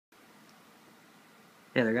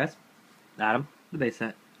Hey there, guys. Adam, the base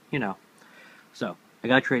set. You know. So, I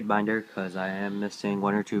got a trade binder because I am missing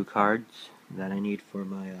one or two cards that I need for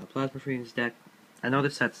my Plasma Freeze deck. I know the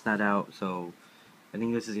set's not out, so I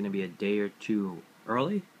think this is going to be a day or two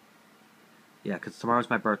early. Yeah, because tomorrow's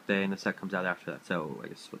my birthday and the set comes out after that. So, I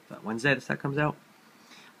guess what's that? Wednesday the set comes out.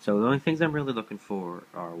 So, the only things I'm really looking for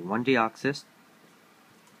are one Deoxys.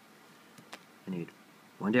 I need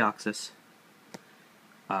one Deoxys.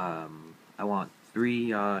 I want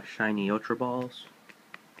three shiny Ultra Balls.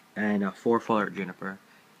 And a 4 Full Art Juniper,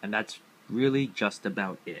 and that's really just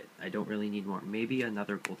about it. I don't really need more. Maybe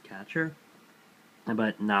another Gold Catcher,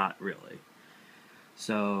 but not really.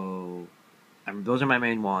 So, those are my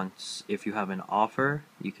main wants. If you have an offer,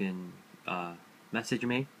 you can message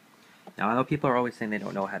me. Now, I know people are always saying they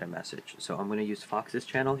don't know how to message, so I'm going to use Fox's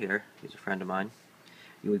channel here. He's a friend of mine.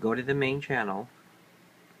 You would go to the main channel,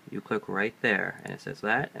 you click right there, and it says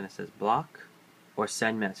that, and it says block or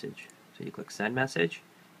send message. So you click send message,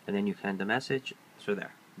 and then you send the message. So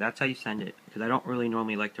there. That's how you send it. Because I don't really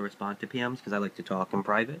normally like to respond to PMs because I like to talk in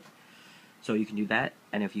private. So you can do that.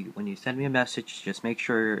 And when you send me a message, just make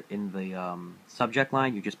sure in the subject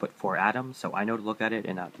line you just put for Adam, so I know to look at it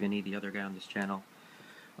and not Vinny, the other guy on this channel.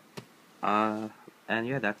 And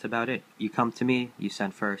yeah, that's about it. You come to me, you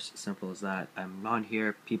send first. Simple as that. I'm on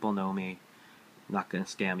here. People know me. I'm not gonna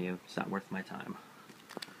scam you. It's not worth my time.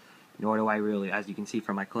 Nor do I really, as you can see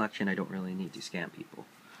from my collection, I don't really need to scam people.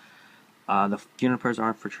 The Junipers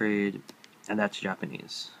aren't for trade, and that's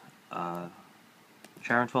Japanese.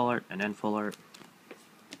 Sharon Full Art, and then Full Art.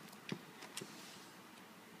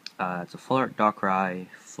 It's a Full Art Darkrai,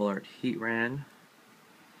 Full Art Heatran,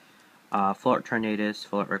 Full Art Tornadus,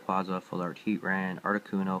 Full Art Rayquaza, Full Art Heatran,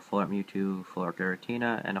 Articuno, Full Art Mewtwo, Full Art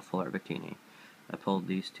Giratina, and a Full Art Victini. I pulled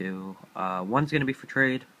these two. One's going to be for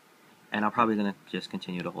trade, and I'm probably going to just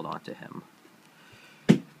continue to hold on to him.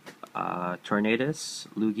 Tornadus,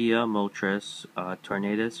 Lugia, Moltres,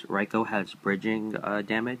 Tornadus. Raikou has bridging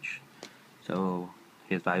damage, so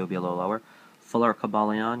his value will be a little lower. Full Art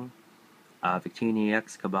Cobalion, Victini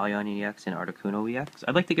EX, Cobalion EX, and Articuno EX.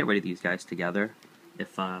 I'd like to get rid of these guys together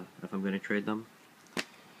if I'm going to trade them.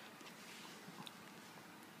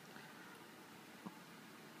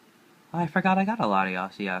 Oh, I forgot I got a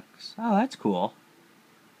Latios EX. Oh, that's cool.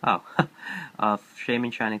 Oh, Shaman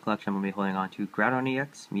Shining Collection I'm going to be holding on to. Groudon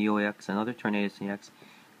EX, Mew EX, another Tornadus EX.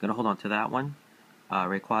 Going to hold on to that one.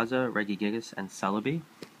 Rayquaza, Regigigas, and Celebi.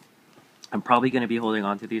 I'm probably going to be holding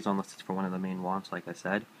on to these unless it's for one of the main wants, like I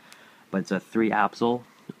said. But it's a 3 Absol,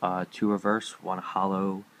 2 Reverse, 1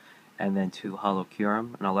 Holo, and then 2 Holo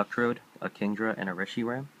Kyurem, an Electrode, a Kingdra, and a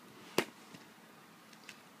Reshiram.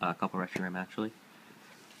 A couple Reshiram, actually.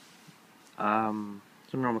 Some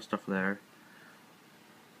normal stuff there.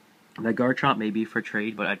 The Garchomp may be for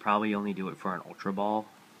trade, but I'd probably only do it for an Ultra Ball,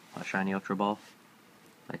 a shiny Ultra Ball,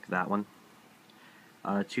 like that one.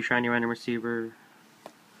 2 shiny random receiver,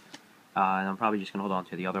 and I'm probably just going to hold on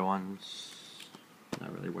to the other ones.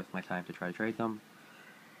 Not really worth my time to try to trade them.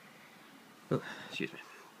 Ooh, excuse me.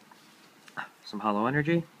 Some Holo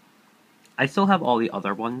Energy. I still have all the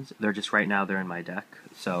other ones, they're just right now they're in my deck.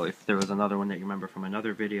 So if there was another one that you remember from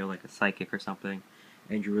another video, like a Psychic or something,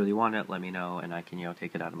 and you really want it, let me know, and I can,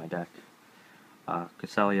 take it out of my deck.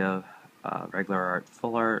 Cresselia, regular art,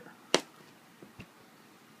 full art.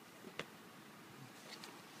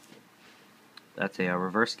 That's a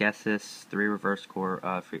reverse Gessis, 3 reverse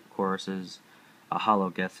choruses, a Holo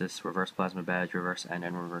Gessis, reverse Plasma Badge, reverse N,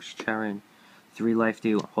 and reverse Charon. 3 Life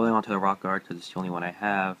Dew, holding on to the Rock Guard because it's the only one I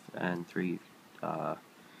have, and 3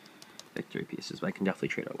 victory pieces, but I can definitely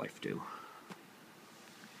trade a Life Dew.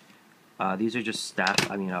 These are just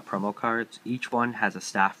promo cards. Each one has a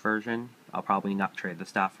staff version. I'll probably not trade the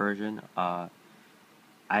staff version. I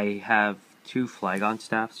have 2 Flygon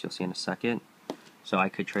staffs, you'll see in a second. So I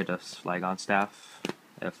could trade a Flygon staff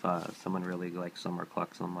if someone really likes them or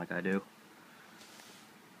collects them like I do.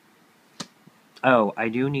 Oh, I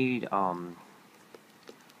do need 1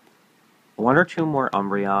 or 2 more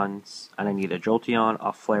Umbreons, and I need a Jolteon,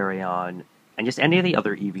 a Flareon, and just any of the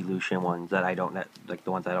other Evolution ones that I don't, like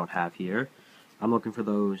the ones I don't have here. I'm looking for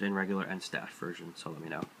those in regular and staff versions, so let me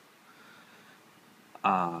know.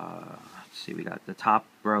 Let's see, we got the top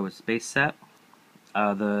row is base set.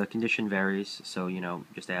 The condition varies, so,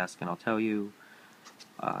 just ask and I'll tell you.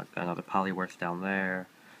 Got another Poliwrath down there.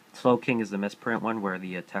 Slowking is the misprint one where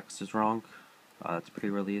the text is wrong. It's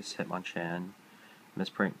pre-release, Hitmonchan.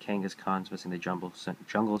 Misprint Kangaskhan's missing the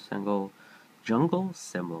jungle symbol.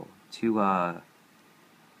 2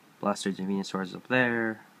 Blasters and Venusaurs up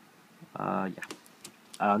there.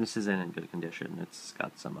 Yeah. This isn't in good condition. It's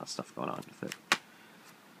got some stuff going on with it.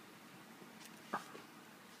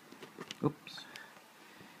 Oops.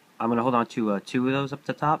 I'm gonna hold on to two of those up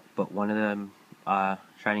the top, but one of them,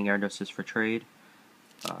 Shining Gyarados is for trade.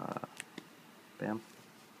 Bam.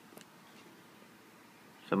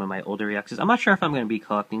 Some of my older EXs. I'm not sure if I'm gonna be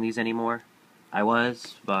collecting these anymore. I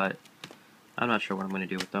was, but I'm not sure what I'm gonna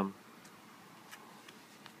do with them.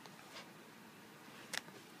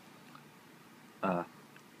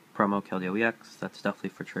 Promo Keldeo EX, that's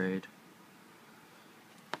definitely for trade.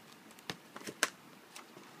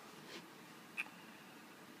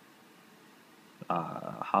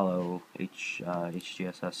 Hollow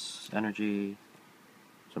HGSS Energy,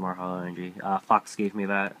 some more Hollow Energy. Fox gave me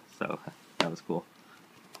that, so that was cool.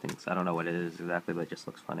 Thanks. I don't know what it is exactly, but it just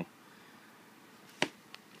looks funny.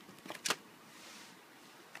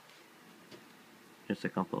 Just a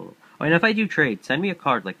couple. Oh, and if I do trade, send me a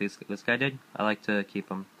card like this guy did. I like to keep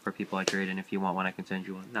them for people I trade, and if you want one, I can send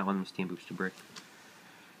you one. That one was Team Booster Brick.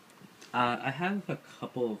 I have a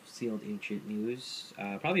couple of sealed Ancient News.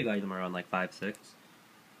 Probably value them around like 5, 6.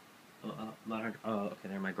 Okay,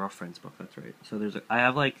 they're my girlfriend's book. That's right. So I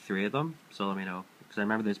have like 3 of them. So let me know because I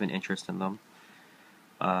remember there's been interest in them.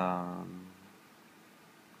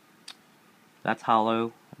 That's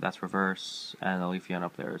hollow. That's reverse, and the Leafeon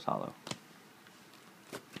up there is hollow.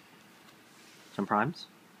 Some primes,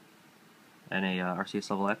 and a Arceus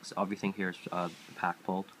level X. Everything here is pack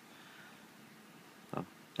pulled.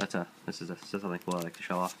 So this is something cool I like to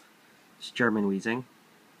show off. It's German Weezing.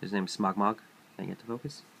 His name's Smogmog. Can I get to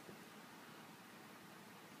focus?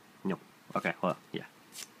 No. Okay, well, yeah.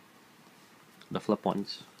 The flip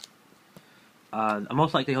ones. I'm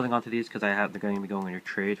most likely holding on to these because they're going to be going in your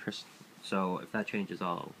trade first. So if that changes,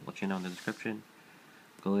 I'll let you know in the description.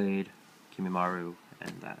 Gallade, Kimimaru,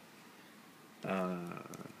 and that.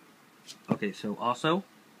 Okay, so also,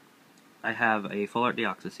 I have a Full Art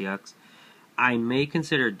Deoxys EX. I may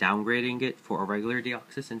consider downgrading it for a regular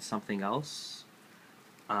Deoxys and something else.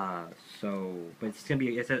 But it's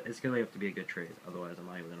gonna have to be a good trade. Otherwise, I'm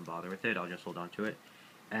not even gonna bother with it. I'll just hold on to it.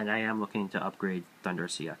 And I am looking to upgrade Thunder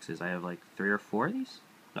CXs. I have like 3 or 4 of these.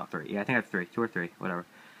 No, 3. Yeah, I think I have 3, 2 or 3, whatever.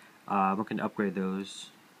 I'm looking to upgrade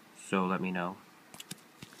those. So let me know.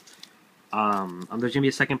 There's gonna be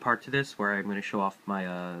a second part to this where I'm gonna show off my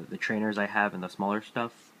the trainers I have and the smaller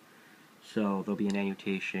stuff. So there'll be an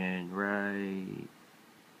annotation right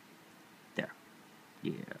there.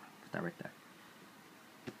 Yeah, put that right there.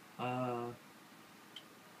 I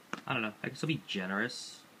don't know. I can still be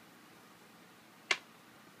generous.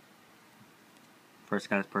 First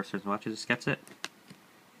guy this person watches this gets it.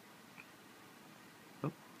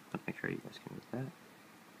 Oh, let's make sure you guys can get that.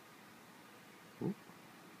 Ooh.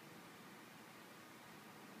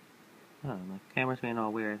 Oh, my camera's being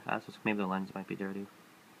all weird. Maybe the lens might be dirty.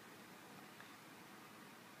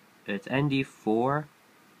 It's ND4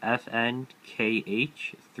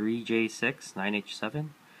 FNKH 3J6 9H7.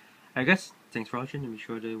 I guess thanks for watching and be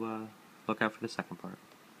sure to look out for the second part.